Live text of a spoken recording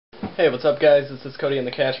Hey, what's up guys? This is Cody on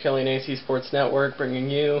the Cash Kelly and AC Sports Network bringing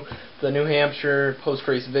you the New Hampshire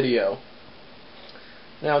post-race video.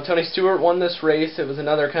 Now, Tony Stewart won this race. It was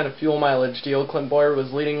another kind of fuel mileage deal. Clint Boyer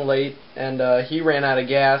was leading late and he ran out of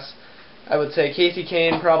gas. I would say Casey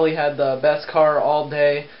Kane probably had the best car all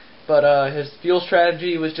day, but his fuel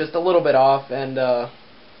strategy was just a little bit off, and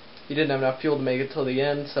he didn't have enough fuel to make it till the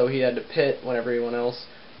end, so he had to pit when everyone else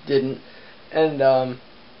didn't. And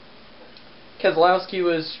Keselowski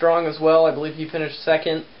was strong as well. I believe he finished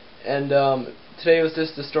second. And today was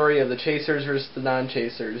just the story of the chasers versus the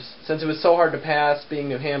non-chasers. Since it was so hard to pass, being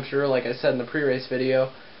New Hampshire, like I said in the pre-race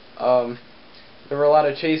video, there were a lot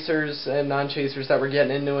of chasers and non-chasers that were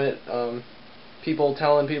getting into it. People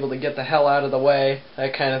telling people to get the hell out of the way,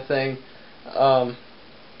 that kind of thing,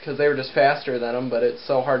 because they were just faster than them, but it's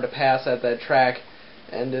so hard to pass at that track.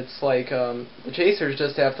 And it's like the chasers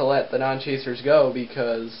just have to let the non-chasers go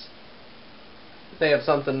because they have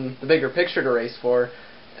something, the bigger picture to race for,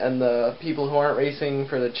 and the people who aren't racing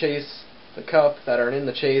for the chase, the cup, that aren't in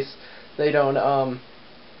the chase, they don't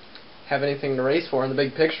have anything to race for in the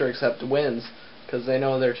big picture except wins, because they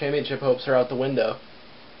know their championship hopes are out the window.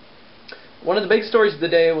 One of the big stories of the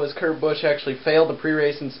day was Kurt Busch actually failed the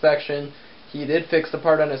pre-race inspection. He did fix the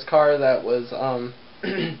part on his car that was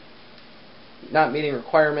not meeting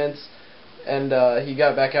requirements, and he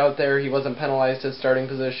got back out there. He wasn't penalized his starting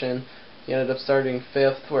position. He ended up starting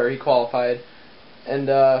 5th where he qualified. And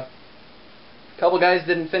a couple guys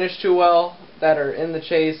didn't finish too well that are in the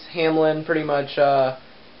chase. Hamlin pretty much,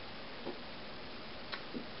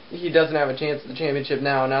 he doesn't have a chance at the championship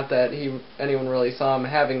now. Not that anyone really saw him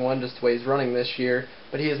having one, just the way he's running this year.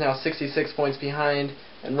 But he is now 66 points behind.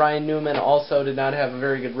 And Ryan Newman also did not have a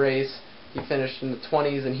very good race. He finished in the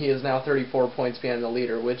 20s, and he is now 34 points behind the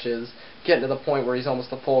leader, which is getting to the point where he's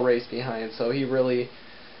almost a full race behind. So he really,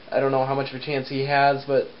 I don't know how much of a chance he has,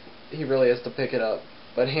 but he really has to pick it up.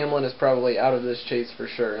 But Hamlin is probably out of this chase for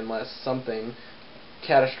sure, unless something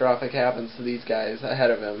catastrophic happens to these guys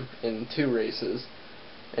ahead of him in 2 races.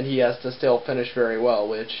 And he has to still finish very well,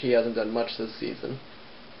 which he hasn't done much this season.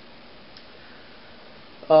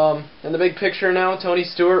 In the big picture now, Tony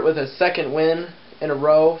Stewart with his 2nd win in a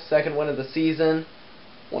row, 2nd win of the season.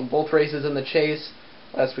 Won both races in the chase.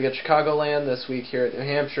 Last week at Chicagoland, this week here at New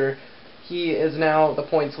Hampshire. He is now the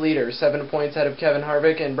points leader, 7 points ahead of Kevin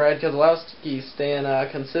Harvick, and Brad Keselowski staying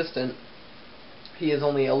consistent. He is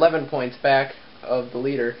only 11 points back of the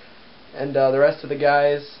leader. And the rest of the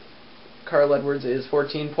guys, Carl Edwards is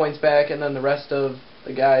 14 points back, and then the rest of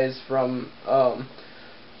the guys from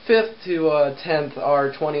 5th to 10th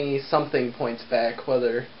are 20-something points back.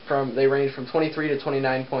 They range from 23 to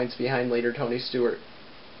 29 points behind leader Tony Stewart.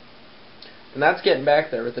 And that's getting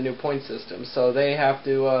back there with the new point system, so they have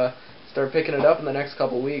to start picking it up in the next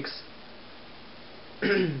couple weeks.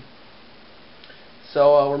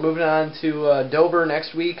 So we're moving on to Dover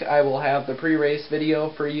next week. I will have the pre-race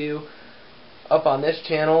video for you up on this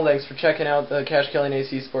channel. Thanks for checking out the Cash Kelly and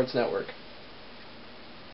AC Sports Network.